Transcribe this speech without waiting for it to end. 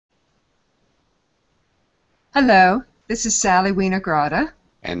Hello, this is Sally Wiener-Grotta,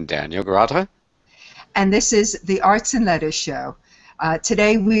 And Daniel Grotta. and this is the Arts and Letters show.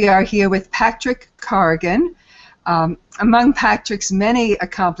 Today we are here with Patrick Corrigan. Among Patrick's many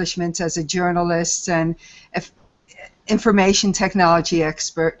accomplishments as a journalist and information technology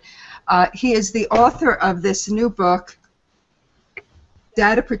expert, he is the author of this new book,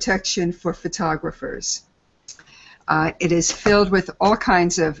 Data Protection for Photographers. It is filled with all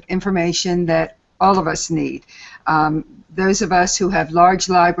kinds of information that all of us need. Those of us who have large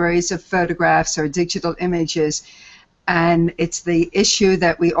libraries of photographs or digital images, and it's the issue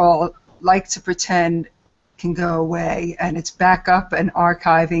that we all like to pretend can go away, and it's backup and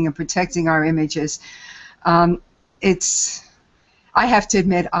archiving and protecting our images. I have to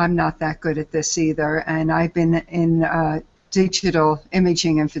admit I'm not that good at this either, and I've been in digital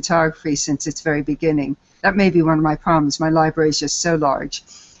imaging and photography since its very beginning. That may be one of my problems. My library is just so large.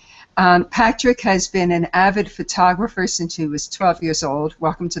 Patrick has been an avid photographer since he was 12 years old.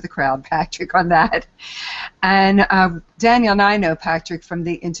 Welcome to the crowd, Patrick, on that. And Daniel and I know Patrick from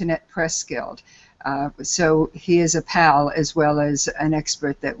the Internet Press Guild. So he is a pal as well as an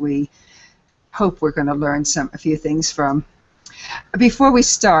expert that we hope we're going to learn a few things from. Before we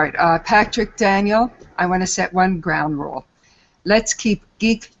start, Patrick, Daniel, I want to set one ground rule. Let's keep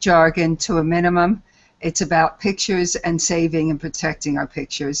geek jargon to a minimum. It's about pictures and saving and protecting our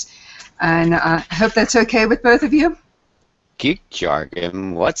pictures. And I hope that's okay with both of you? Geek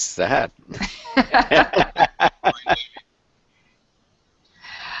jargon, what's that?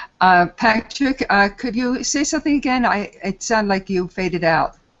 Patrick, could you say something again? It sounded like you faded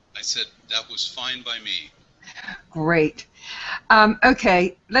out. I said that was fine by me. Great.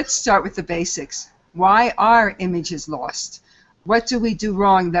 Okay, let's start with the basics. Why are images lost? What do we do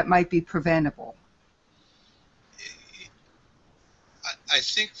wrong that might be preventable? I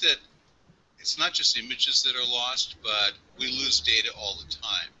think that it's not just images that are lost, but we lose data all the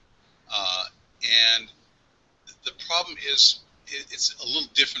time. And the problem is it's a little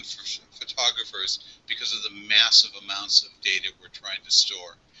different for photographers because of the massive amounts of data we're trying to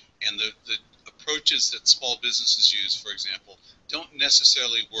store. And the approaches that small businesses use, for example, don't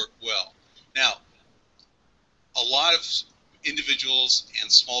necessarily work well. Now, a lot of individuals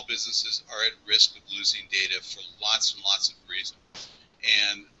and small businesses are at risk of losing data for lots and lots of reasons.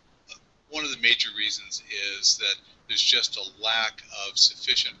 And one of the major reasons is that there's just a lack of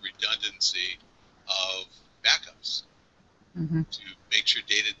sufficient redundancy of backups to make sure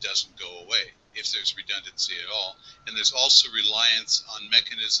data doesn't go away, if there's redundancy at all. And there's also reliance on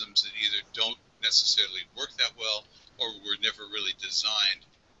mechanisms that either don't necessarily work that well or were never really designed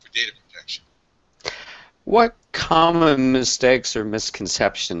for data protection. What common mistakes or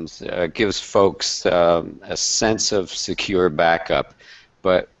misconceptions gives folks a sense of secure backup,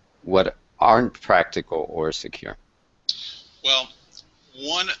 but what aren't practical or secure? Well,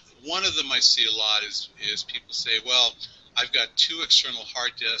 one of them I see a lot is people say, well, I've got 2 external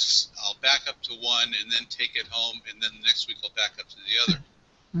hard disks, I'll back up to one and then take it home, and then next week I'll back up to the other.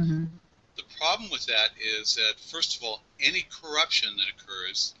 The problem with that is that, first of all, any corruption that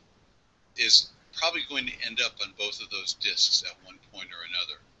occurs is probably going to end up on both of those disks at one point or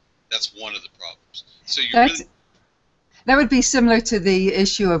another. That's one of the problems. So that would be similar to the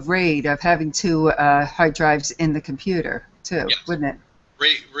issue of RAID, of having 2 hard drives in the computer, too, yes, wouldn't it?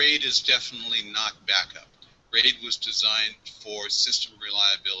 RAID is definitely not backup. RAID was designed for system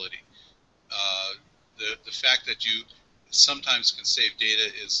reliability. The fact that you sometimes can save data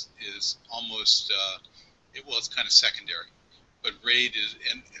is almost, well, it's kind of secondary. But RAID is,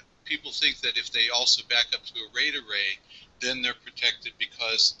 and people think that if they also back up to a RAID array, then they're protected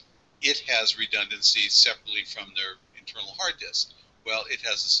because it has redundancy separately from their internal hard disk. Well, it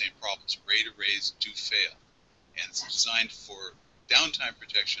has the same problems. RAID arrays do fail, and it's designed for downtime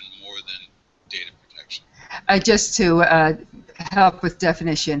protection more than data protection. Just to help with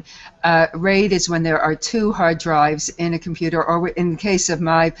definition, RAID is when there are 2 hard drives in a computer, or in the case of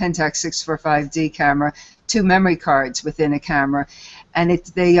my Pentax 645D camera, 2 memory cards within a camera, and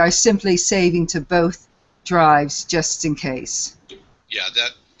they are simply saving to both drives just in case. Yeah,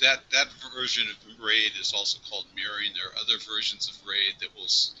 that version of RAID is also called mirroring. There are other versions of RAID that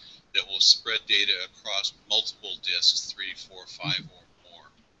will spread data across multiple disks, 3, 4, 5, or more.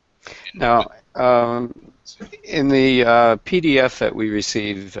 Now, in the PDF that we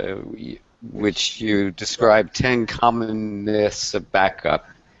received, which you described 10 common myths of backup,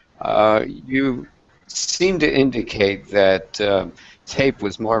 you seem to indicate that tape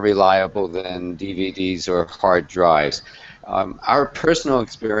was more reliable than DVDs or hard drives. Our personal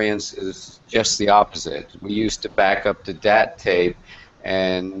experience is just the opposite. We used to back up to DAT tape,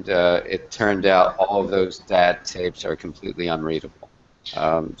 and it turned out all of those DAT tapes are completely unreadable.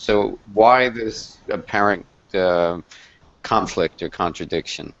 So why this apparent conflict or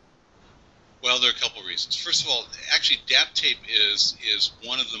contradiction? Well, there are a couple reasons. First of all, actually, DAT tape is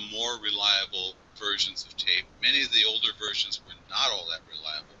one of the more reliable versions of tape. Many of the older versions were not all that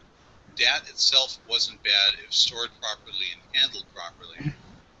reliable. DAT itself wasn't bad if stored properly and handled properly,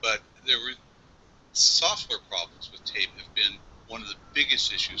 but there were software problems with tape have been one of the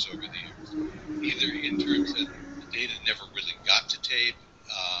biggest issues over the years, either in terms that the data never really got to tape,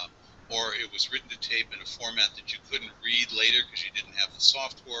 or it was written to tape in a format that you couldn't read later because you didn't have the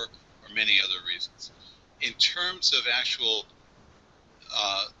software, or many other reasons. In terms of actual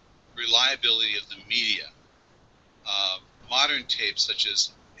reliability of the media, modern tape such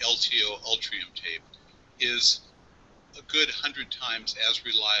as LTO Ultrium tape is a good 100 times as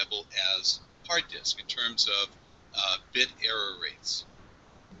reliable as hard disk in terms of bit error rates.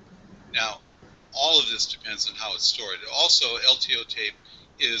 Now, all of this depends on how it's stored. Also, LTO tape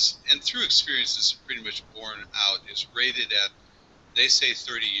is, and through experience this is pretty much borne out, is rated at, they say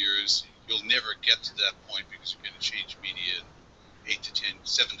 30 years. You'll never get to that point because you're going to change media in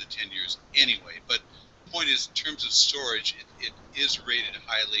 7 to 10 years anyway. But the point is, in terms of storage, it is rated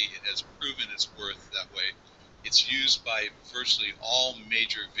highly. It has proven its worth that way. It's used by virtually all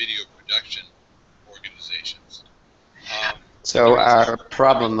major video production organizations. So our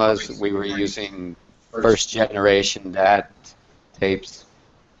problem was that we were using first generation DAT tapes.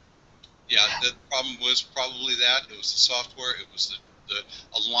 Yeah, the problem was probably that. It was the software. It was the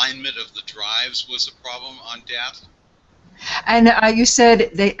alignment of the drives was a problem on DAT. And you said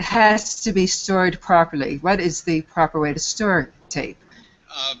it has to be stored properly. What is the proper way to store tape?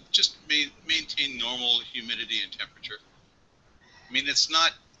 Just maintain normal humidity and temperature. I mean, it's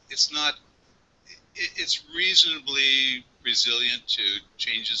reasonably resilient to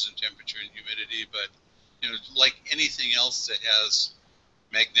changes in temperature and humidity, but like anything else that has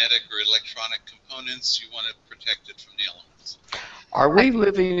magnetic or electronic components, you want to protect it from the elements. Are we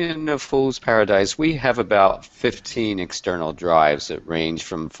living in a fool's paradise? We have about 15 external drives that range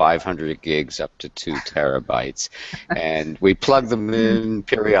from 500 gigs up to 2 terabytes. And we plug them in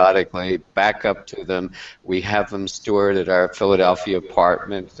periodically, back up to them. We have them stored at our Philadelphia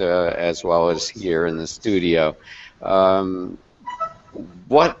apartment as well as here in the studio.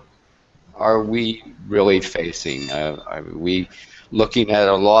 What are we really facing? Are we looking at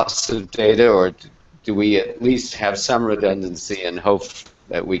a loss of data, or do we at least have some redundancy and hope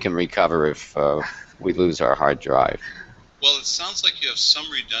that we can recover if we lose our hard drive? Well, it sounds like you have some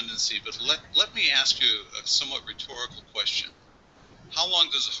redundancy, but let me ask you a somewhat rhetorical question. How long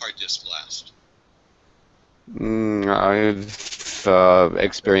does a hard disk last? I've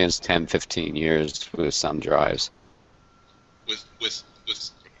experienced 10, 15 years with some drives. We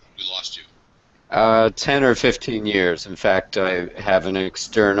lost you. 10 or 15 years. In fact, I have an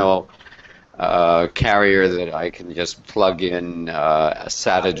external carrier that I can just plug in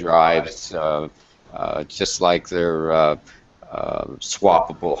SATA drives, just like they're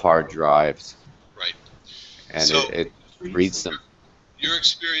swappable hard drives. Right. And so it reads them. Your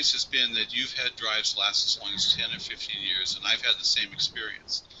experience has been that you've had drives last as long as 10 or 15 years, and I've had the same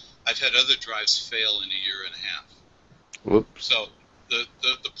experience. I've had other drives fail in a year and a half. Whoops. So the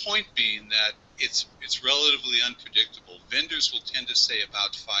point being that it's relatively unpredictable. Vendors will tend to say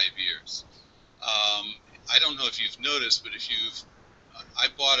about 5 years. I don't know if you've noticed, but I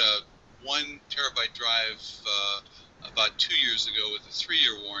bought a 1 terabyte drive about 2 years ago with a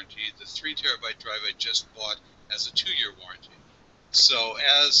 3-year warranty. The 3 terabyte drive I just bought has a 2-year warranty. So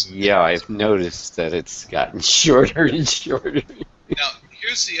I've noticed that it's gotten shorter and shorter. Now,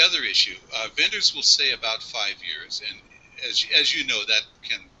 here's the other issue. Vendors will say about 5 years, and as you know, that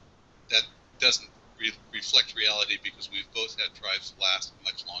doesn't reflect reality because we've both had drives last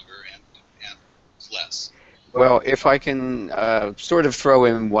much longer and less. Well, if I can sort of throw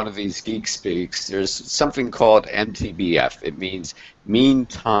in one of these geek speaks, there's something called MTBF. It means mean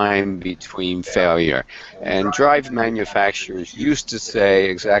time between failure. And drive manufacturers used to say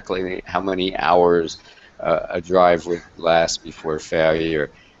exactly how many hours a drive would last before failure.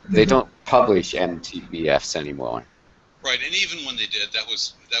 They don't publish MTBFs anymore. Right, and even when they did, that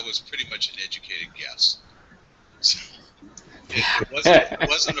was pretty much an educated guess. So it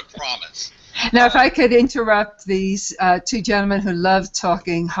wasn't a promise. Now, if I could interrupt these two gentlemen who love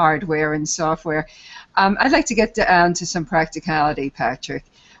talking hardware and software, I'd like to get down to some practicality, Patrick.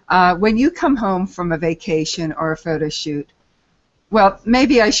 When you come home from a vacation or a photo shoot, well,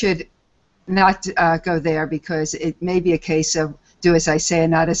 maybe I should not go there because it may be a case of do as I say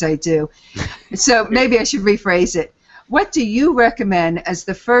and not as I do. So maybe I should rephrase it. What do you recommend as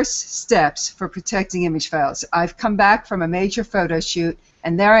the first steps for protecting image files? I've come back from a major photo shoot,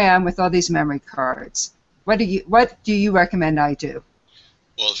 and there I am with all these memory cards. What do you recommend I do?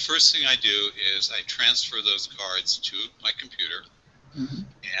 Well, the first thing I do is I transfer those cards to my computer, Mm-hmm.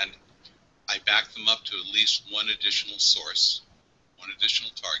 and I back them up to at least one additional source, one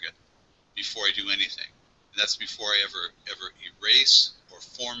additional target, before I do anything. And that's before I ever erase or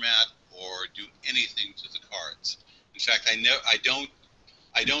format or do anything to the cards. In fact,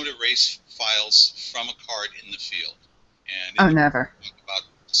 I don't erase files from a card in the field. And Oh, never. talk about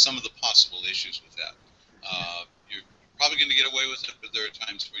some of the possible issues with that. You're probably going to get away with it, but there are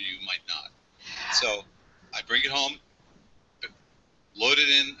times where you might not. So I bring it home, load it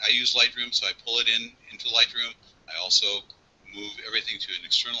in. I use Lightroom, so I pull it into Lightroom. I also move everything to an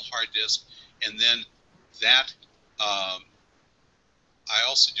external hard disk, and then that I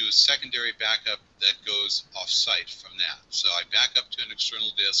also do a secondary backup that goes off-site from that. So I back up to an external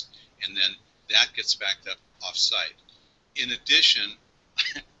disk, and then that gets backed up off-site. In addition,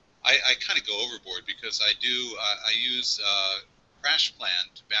 I kind of go overboard because I use Crash Plan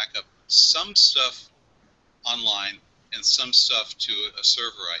to back up some stuff online and some stuff to a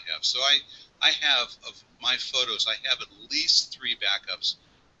server I have. So I have, of my photos, I have at least 3 backups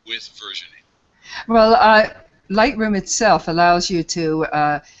with versioning. Well, Lightroom itself allows you to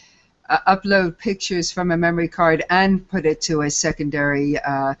upload pictures from a memory card and put it to a secondary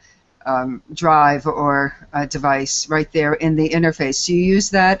drive or a device right there in the interface. Do you use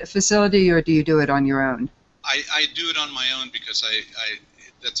that facility, or do you do it on your own? I do it on my own because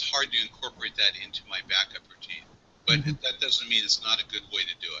that's hard to incorporate that into my backup routine. But Mm-hmm. that doesn't mean it's not a good way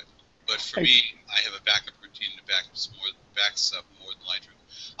to do it. But for me, I have a backup routine that backs up more than Lightroom.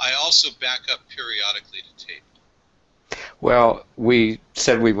 I also back up periodically to tape. Well, we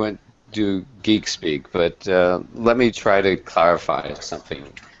said we wouldn't do geek speak, but let me try to clarify something.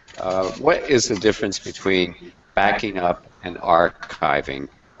 What is the difference between backing up and archiving,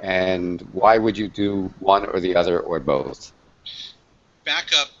 and why would you do one or the other or both?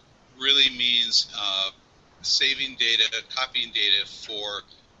 Backup really means saving data, copying data for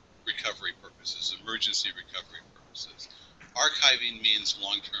recovery purposes, emergency recovery purposes. Archiving means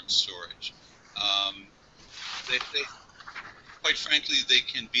long-term storage. They, quite frankly, they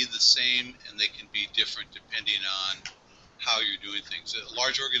can be the same and they can be different depending on how you're doing things.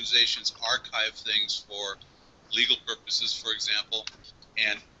 Large organizations archive things for legal purposes, for example,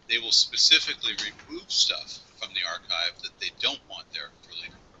 and they will specifically remove stuff from the archive that they don't want there for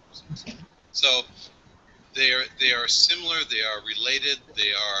legal purposes. So they are similar, they are related,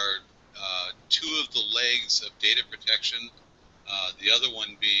 they are 2 of the legs of data protection, the other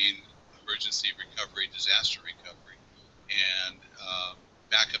one being emergency recovery, disaster recovery. And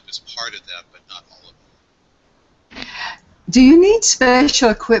backup is part of that, but not all of it. Do you need special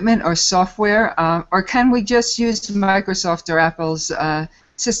equipment or software, or can we just use Microsoft or Apple's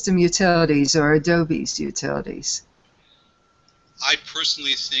system utilities or Adobe's utilities? I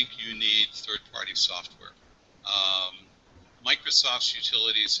personally think you need third-party software. Microsoft's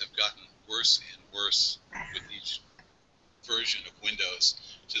utilities have gotten worse and worse with each version of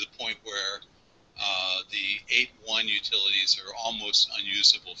Windows, to the point where the 8.1 utilities are almost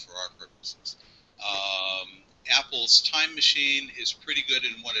unusable for our purposes. Apple's Time Machine is pretty good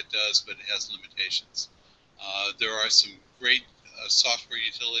in what it does, but it has limitations. There are some great software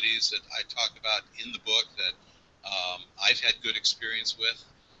utilities that I talk about in the book that I've had good experience with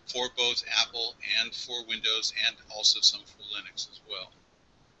for both Apple and for Windows, and also some for Linux as well.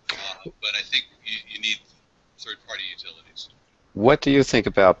 But I think you need third-party utilities. What do you think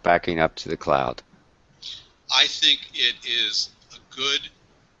about backing up to the cloud? I think it is a good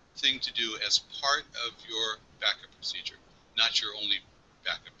thing to do as part of your backup procedure, not your only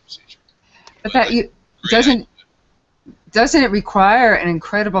backup procedure. But doesn't it require an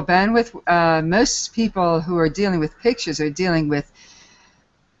incredible bandwidth? Most people who are dealing with pictures are dealing with,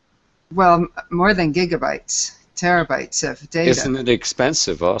 well, more than gigabytes, terabytes of data. Isn't it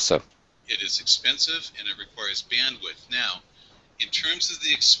expensive also? It is expensive and it requires bandwidth. Now, in terms of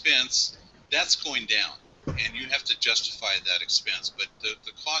the expense, that's going down, and you have to justify that expense. But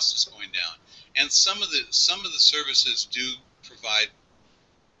the cost is going down, and some of the services do provide.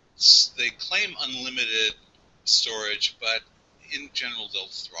 They claim unlimited storage, but in general they'll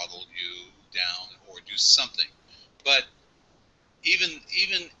throttle you down or do something. But even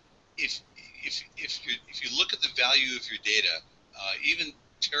if you look at the value of your data, even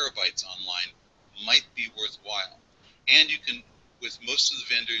terabytes online might be worthwhile. And you can, with most of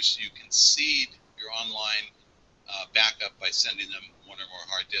the vendors, you can seed your online backup by sending them one or more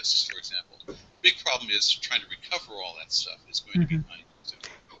hard disks, for example. big problem is trying to recover all that stuff is going to be time consuming.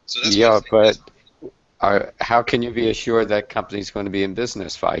 So that's Yeah, what but how can you be assured that company's going to be in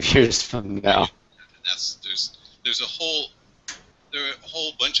business 5 years from now? and there's a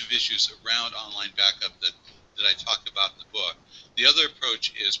whole bunch of issues around online backup that I talk about in the book. The other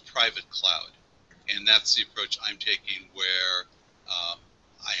approach is private cloud, and that's the approach I'm taking, where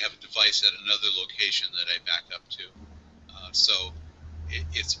I have a device at another location that I back up to. So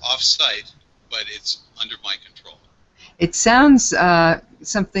it's off-site, but it's under my control. It sounds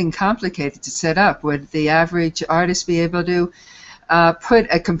something complicated to set up. Would the average artist be able to put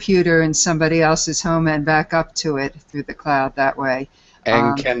a computer in somebody else's home and back up to it through the cloud that way?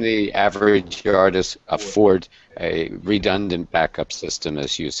 And can the average artist afford a redundant backup system,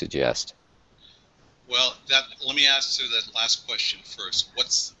 as you suggest? Well, let me answer that last question first.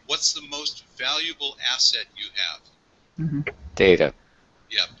 What's the most valuable asset you have? Mm-hmm. Data.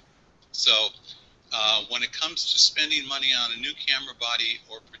 Yep. So when it comes to spending money on a new camera body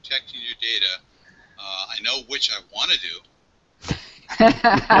or protecting your data, I know which I want to do.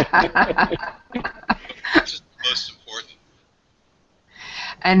 Which is the most important.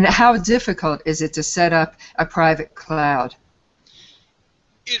 And how difficult is it to set up a private cloud?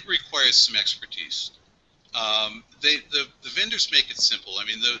 It requires some expertise. The vendors make it simple. I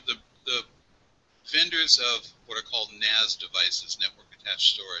mean, the vendors of what are called NAS devices, network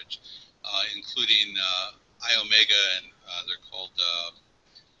attached storage, including iOmega, and they're called,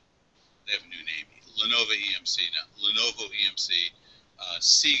 they have a new name, Lenovo EMC,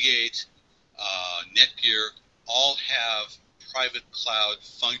 Seagate, Netgear, all have private cloud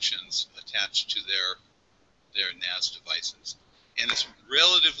functions attached to their NAS devices. And it's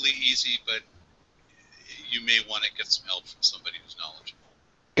relatively easy, but you may want to get some help from somebody who's knowledgeable.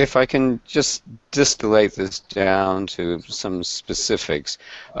 If I can just distillate this down to some specifics,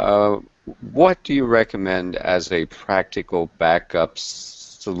 what do you recommend as a practical backup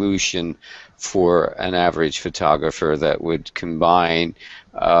solution for an average photographer that would combine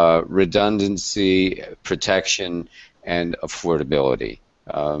redundancy, protection, and affordability?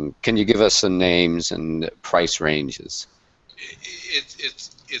 Can you give us some names and price ranges?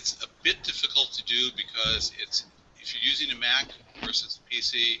 It's a bit difficult to do because if you're using a Mac versus a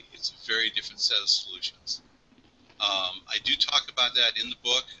PC, it's a very different set of solutions. I do talk about that in the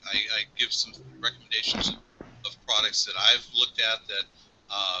book. I give some recommendations of products that I've looked at that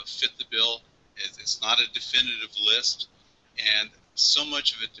fit the bill. It's not a definitive list, and so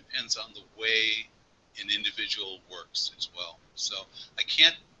much of it depends on the way an individual works as well. So I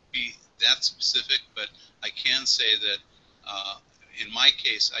can't be that specific, but I can say that in my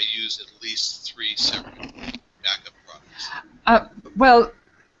case, I use at least 3 separate backup products. Well,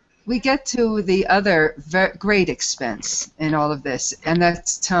 we get to the other great expense in all of this, and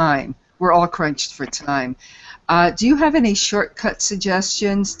that's time. We're all crunched for time. Do you have any shortcut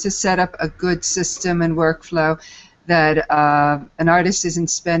suggestions to set up a good system and workflow that an artist isn't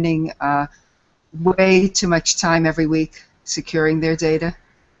spending way too much time every week securing their data?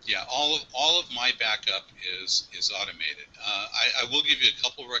 Yeah, all of my backup is automated. I will give you a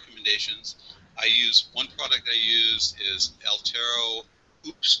couple of recommendations. One product I use is Altero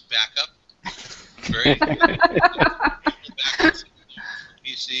Oops Backup. Very backups.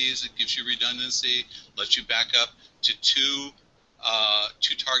 PCs, it gives you redundancy, lets you back up to two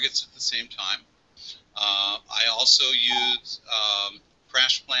targets at the same time. I also use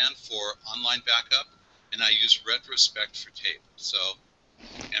Crash Plan for online backup, and I use Retrospect for tape.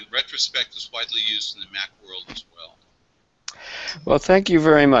 And Retrospect is widely used in the Mac world as well. Well, thank you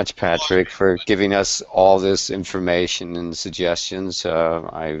very much, Patrick, for giving us all this information and suggestions.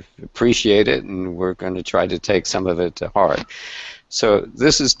 I appreciate it, and we're going to try to take some of it to heart. So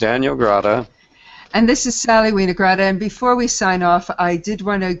this is Daniel Grata. And this is Sally Winograta. And before we sign off, I did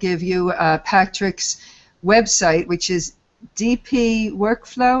want to give you Patrick's website, which is DP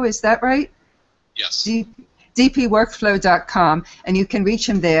Workflow. Is that right? Yes. dpworkflow.com, and you can reach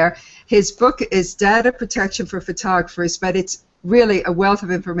him there. His book is Data Protection for Photographers, but it's really a wealth of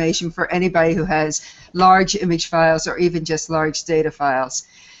information for anybody who has large image files or even just large data files.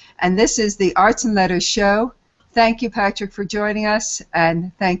 And this is the Arts and Letters show. Thank you, Patrick, for joining us,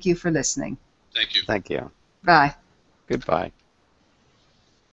 and thank you for listening. Thank you. Thank you. Bye. Goodbye.